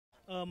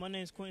My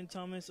name is Quentin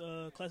Thomas,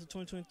 class of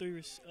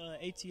 2023,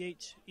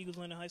 ATH, Eagles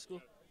Landing High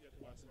School. Yes,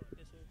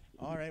 sir.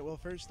 All right, well,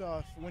 first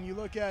off, when you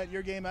look at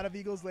your game out of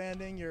Eagles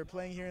Landing, you're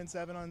playing here in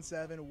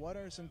 7-on-7. What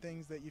are some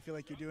things that you feel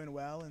like you're doing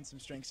well and some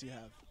strengths you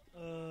have?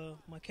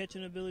 My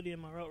catching ability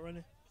and my route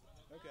running.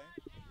 Okay.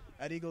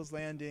 At Eagles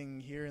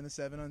Landing here in the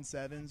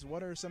 7-on-7s,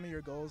 what are some of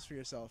your goals for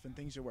yourself and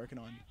things you're working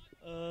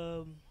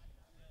on?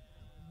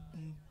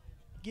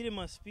 Getting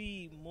my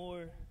speed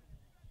more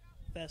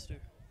faster,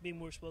 being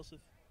more explosive.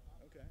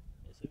 Okay.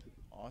 Yes, sir.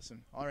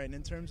 Awesome. All right, and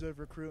in terms of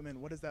recruitment,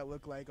 what does that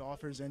look like,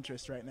 offers,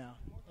 interest right now?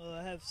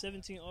 I have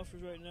 17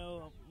 offers right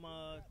now.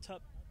 My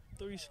top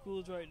 3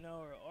 schools right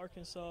now are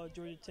Arkansas,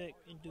 Georgia Tech,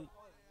 and Duke.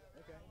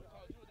 Okay.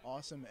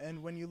 Awesome.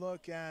 And when you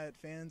look at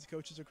fans,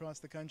 coaches across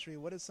the country,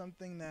 what is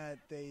something that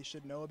they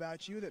should know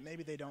about you that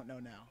maybe they don't know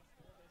now?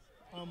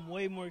 I'm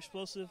way more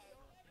explosive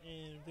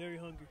and very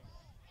hungry.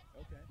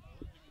 Okay.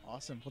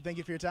 Awesome. Well, thank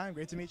you for your time.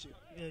 Great to meet you.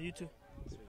 Yeah, you too.